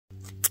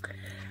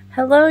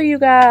Hello you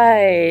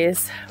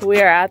guys, we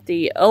are at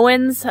the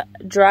Owens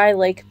dry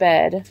lake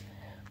bed,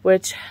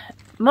 which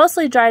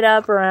mostly dried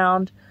up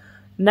around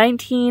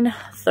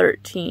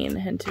 1913,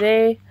 and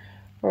today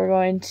we're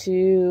going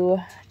to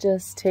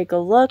just take a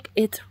look.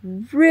 It's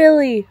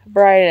really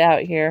bright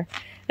out here.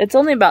 It's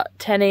only about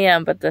 10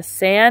 a.m. but the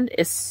sand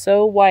is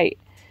so white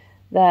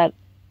that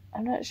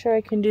I'm not sure I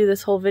can do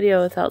this whole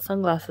video without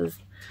sunglasses.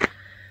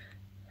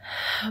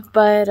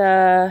 But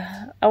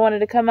I wanted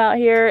to come out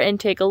here and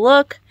take a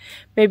look.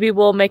 Maybe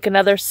we'll make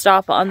another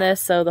stop on this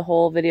so the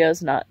whole video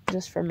is not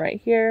just from right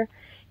here.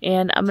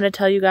 And I'm going to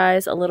tell you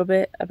guys a little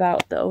bit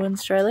about the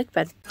Owens dry lake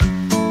bed.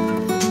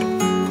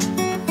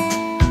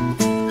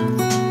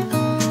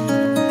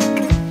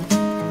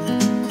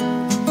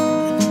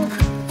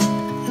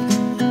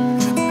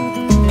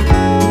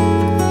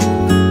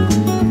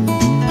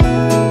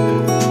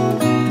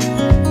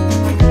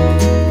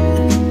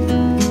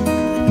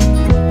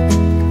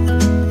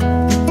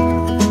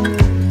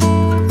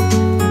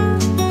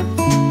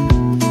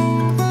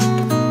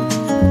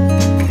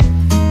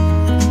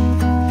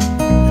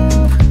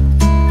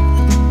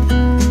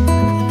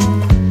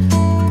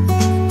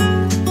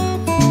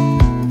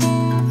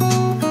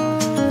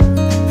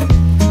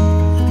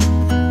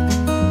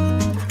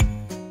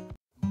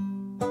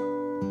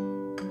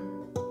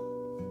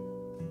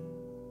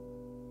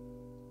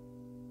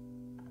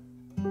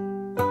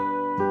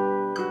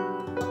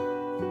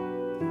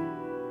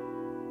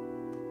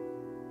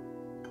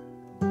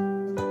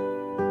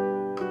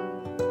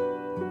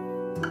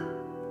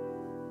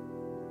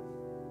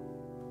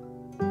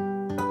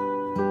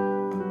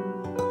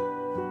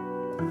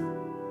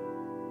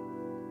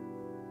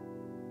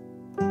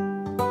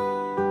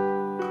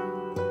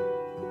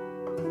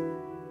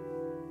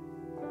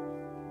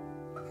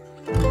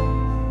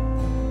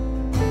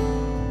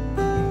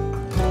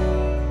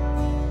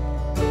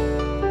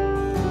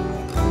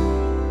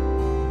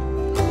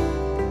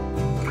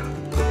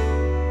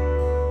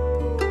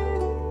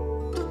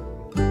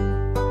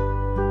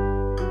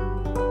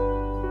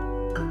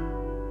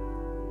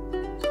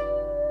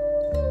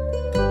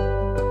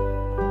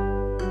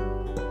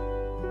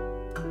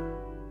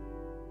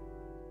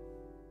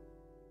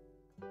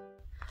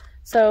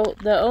 So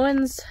the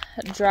Owens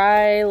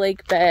dry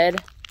lake bed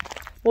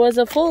was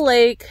a full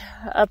lake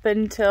up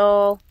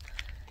until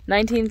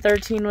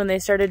 1913 when they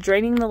started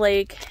draining the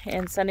lake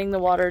and sending the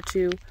water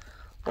to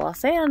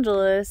Los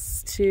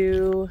Angeles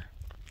to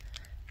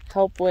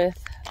help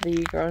with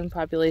the growing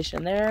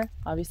population there.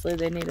 Obviously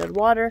they needed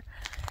water,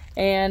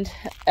 and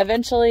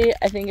eventually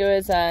I think it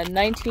was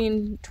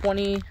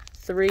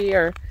 1923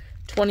 or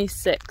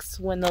 26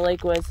 when the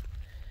lake was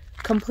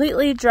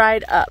completely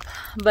dried up,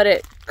 but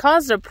it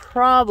caused a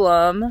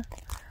problem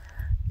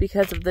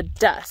because of the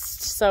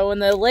dust. So when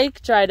the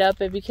lake dried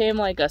up, it became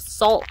like a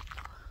salt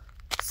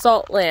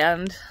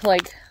land,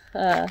 like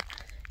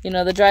you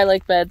know, the dry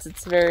lake beds,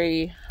 it's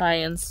very high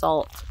in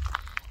salt,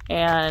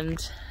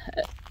 and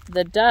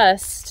the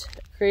dust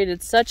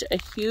created such a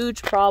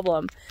huge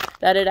problem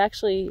that it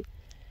actually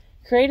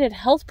created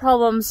health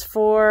problems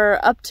for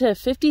up to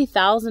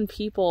 50,000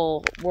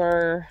 people.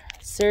 Were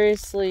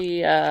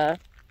seriously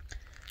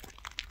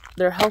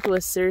their health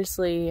was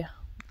seriously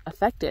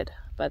affected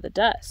by the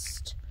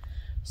dust.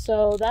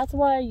 So that's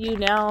why you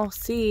now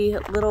see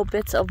little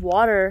bits of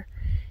water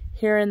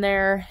here and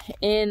there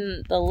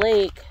in the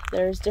lake.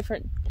 There's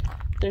different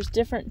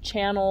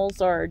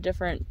channels or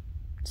different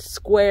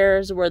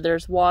squares where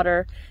there's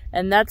water,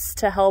 and that's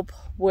to help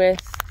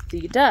with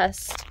the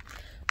dust.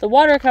 The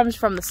water comes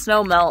from the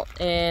snow melt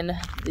in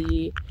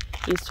the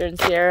eastern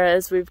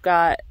Sierras. We've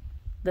got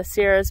the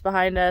Sierras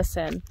behind us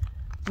and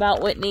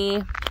Mount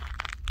Whitney.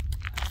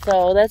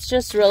 So that's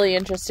just really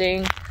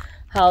interesting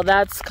how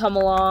that's come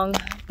along.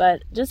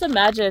 But just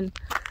imagine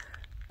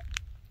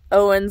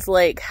Owens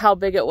Lake, how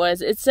big it was.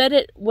 It said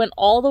it went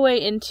all the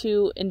way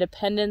into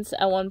Independence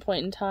at one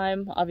point in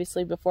time,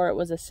 obviously before it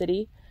was a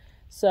city.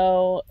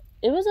 So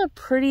it was a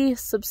pretty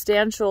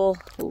substantial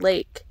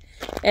lake.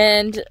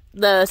 And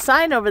the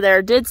sign over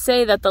there did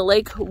say that the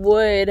lake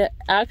would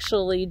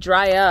actually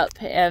dry up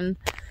and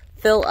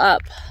fill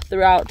up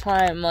throughout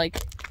time,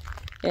 like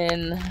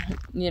in,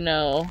 you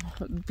know,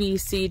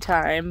 BC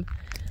time.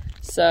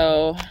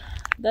 So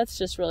that's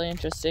just really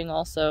interesting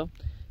also.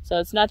 So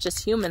it's not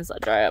just humans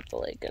that dry up the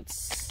lake,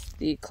 it's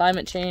the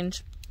climate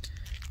change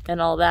and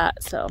all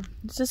that. So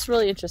it's just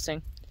really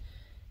interesting.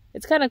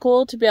 It's kind of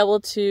cool to be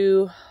able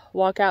to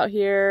walk out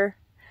here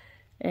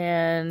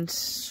and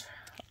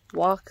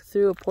walk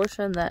through a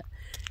portion that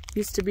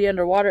used to be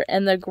underwater.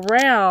 And the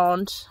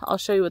ground, I'll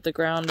show you what the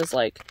ground is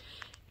like.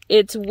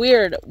 It's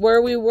weird.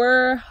 Where we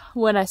were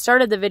when I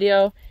started the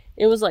video,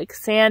 it was like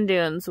sand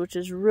dunes, which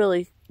is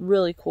really,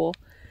 really cool.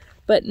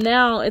 But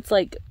now it's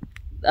like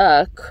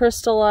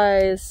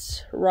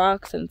crystallized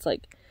rocks, and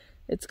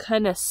it's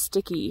kind of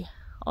sticky.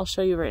 I'll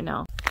show you right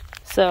now.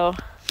 So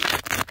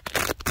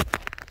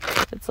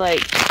it's like,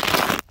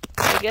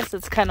 I guess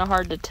it's kind of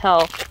hard to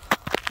tell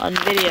on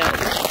video.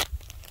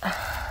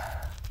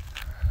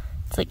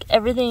 It's like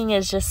everything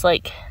is just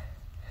like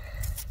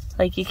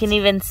you can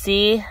even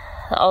see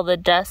all the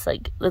dust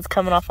like that's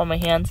coming off on my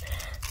hands.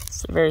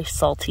 It's a very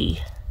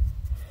salty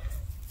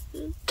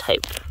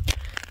type,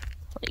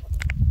 like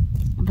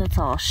that's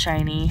all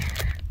shiny.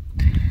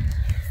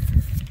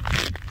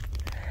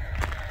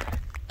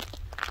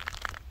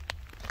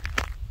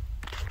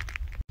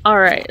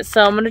 Alright,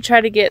 so I'm going to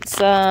try to get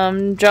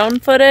some drone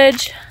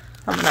footage.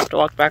 I'm going to have to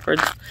walk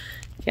backwards.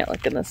 Can't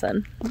look in this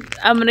end.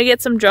 I'm going to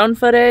get some drone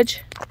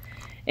footage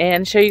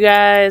and show you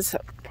guys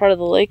part of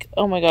the lake.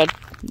 Oh my god,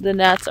 the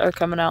gnats are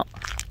coming out.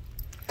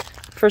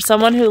 For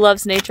someone who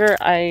loves nature,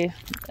 I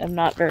am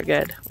not very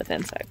good with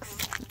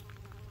insects.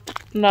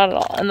 Not at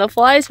all. And the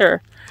flies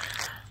are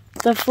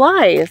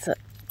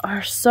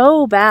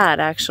so bad,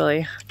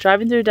 actually.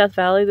 Driving through Death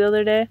Valley the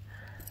other day,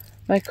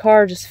 my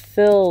car just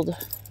filled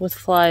with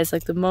flies,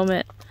 like the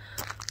moment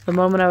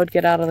I would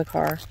get out of the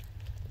car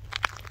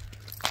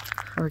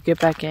or get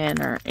back in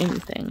or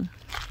anything.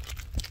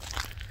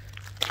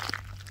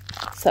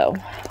 So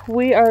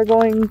we are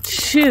going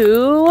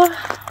to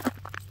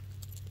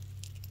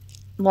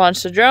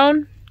launch the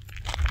drone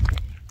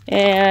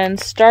and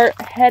start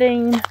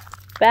heading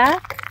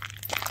back.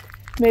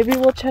 Maybe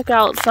we'll check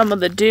out some of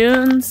the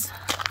dunes.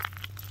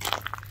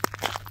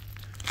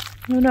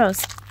 Who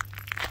knows?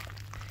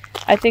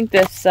 I think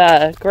this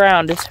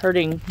ground is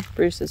hurting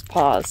Bruce's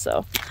paws,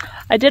 so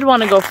I did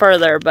want to go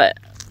further, but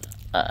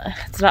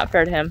it's not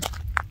fair to him.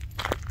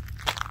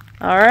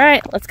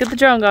 Alright, let's get the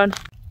drone going.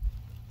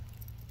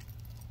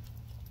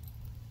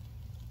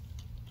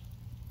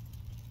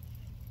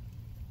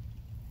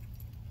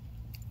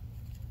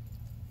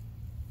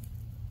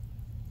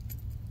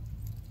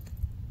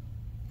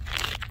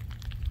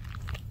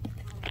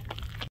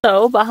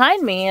 So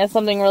behind me is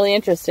something really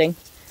interesting.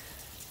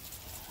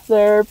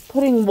 They're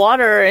putting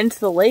water into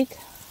the lake,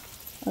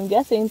 I'm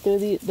guessing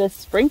through the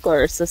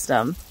sprinkler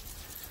system.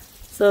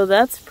 So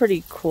that's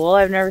pretty cool.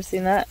 I've never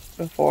seen that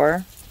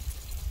before.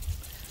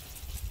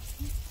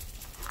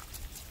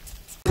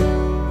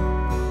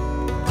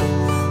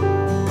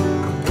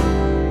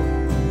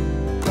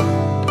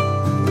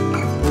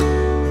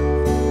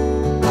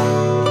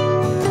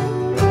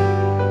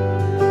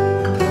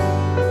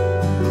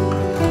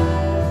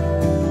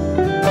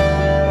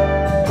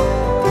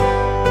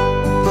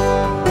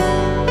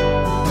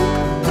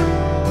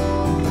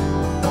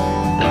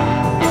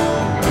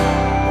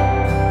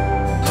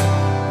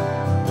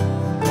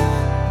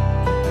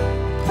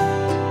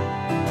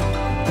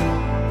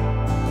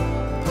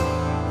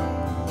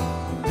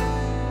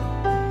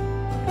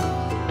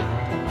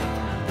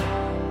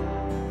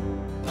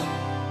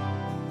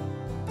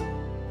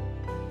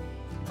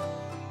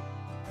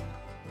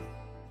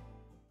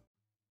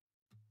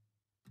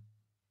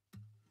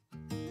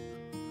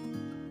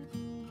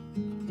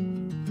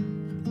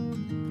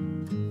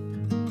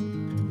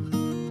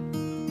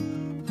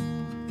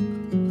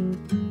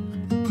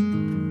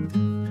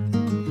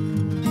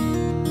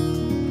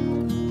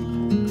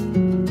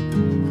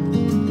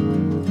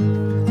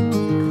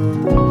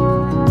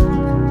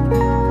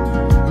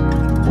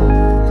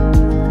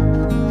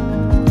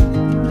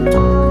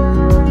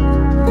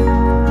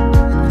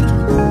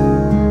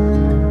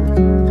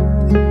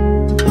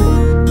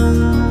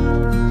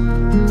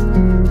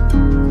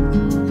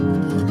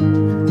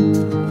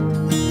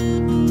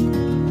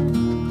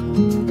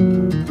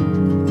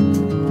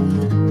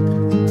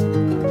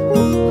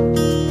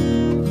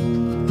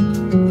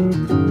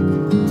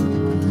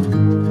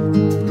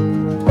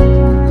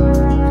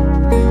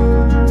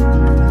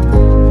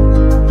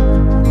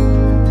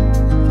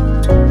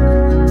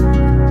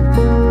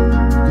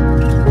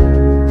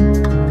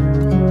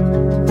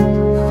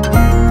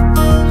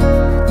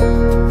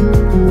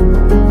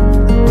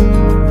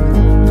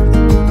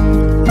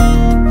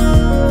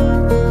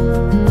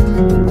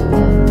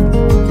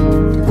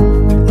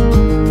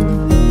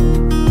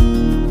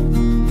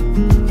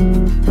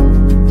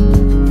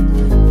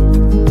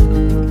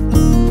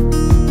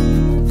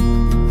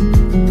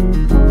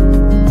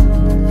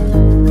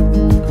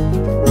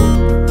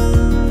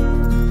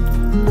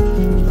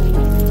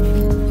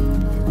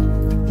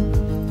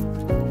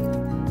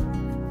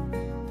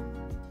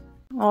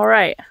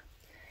 Alright,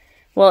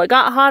 well it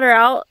got hotter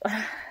out,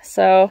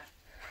 so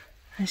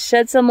I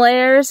shed some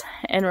layers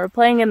and we're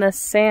playing in the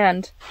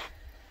sand.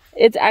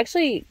 It's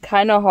actually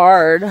kind of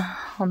hard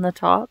on the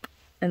top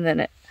and then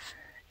it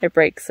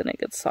breaks and it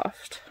gets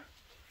soft.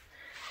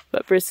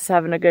 But Bruce is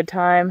having a good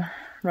time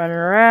running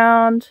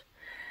around.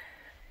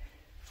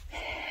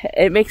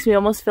 It makes me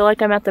almost feel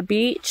like I'm at the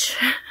beach,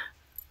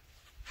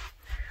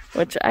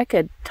 which I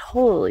could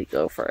totally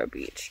go for a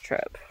beach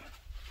trip.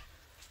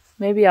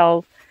 Maybe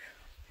I'll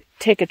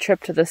take a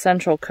trip to the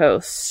Central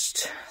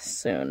Coast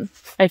soon.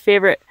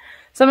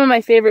 Some of my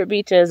favorite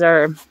beaches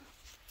are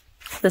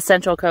the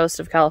Central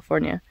Coast of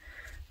California.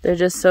 They're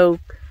just so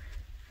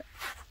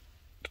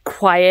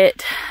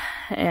quiet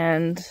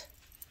and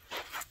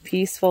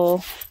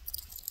peaceful.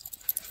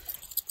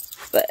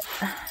 But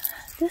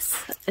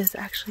this is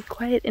actually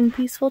quiet and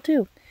peaceful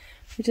too.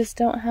 We just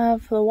don't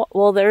have the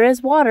well, there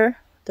is water.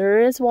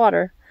 There is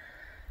water.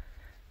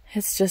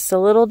 It's just a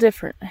little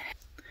different.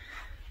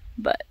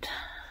 But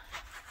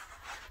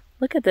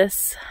Look at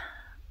this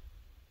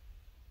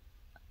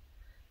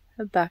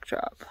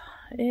backdrop.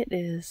 It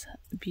is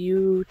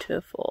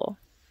beautiful.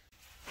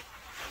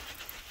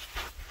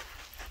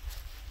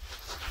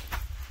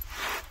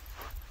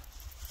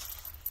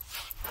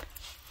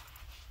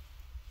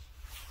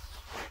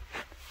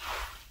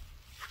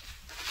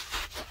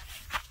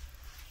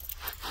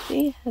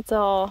 See, it's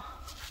all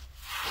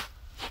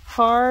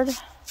hard,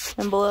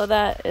 and below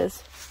that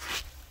is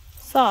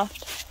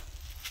soft.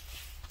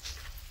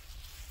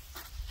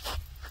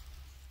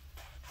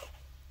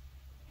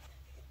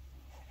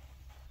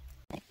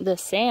 The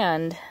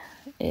sand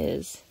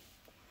is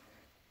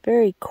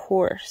very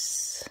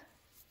coarse.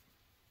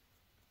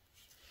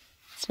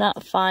 It's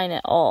not fine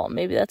at all.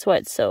 Maybe that's why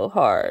it's so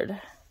hard.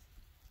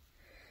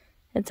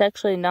 It's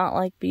actually not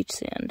like beach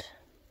sand.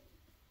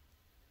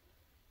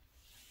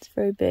 It's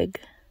very big.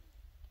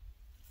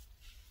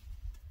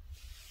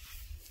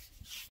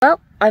 Well,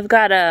 I've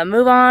got to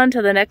move on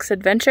to the next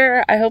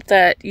adventure. I hope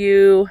that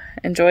you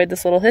enjoyed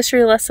this little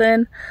history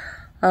lesson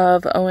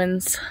of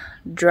Owen's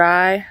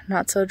dry,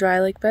 not so dry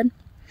lake bed.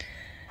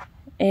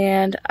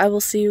 And I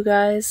will see you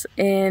guys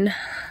in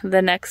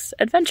the next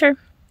adventure.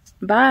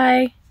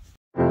 Bye!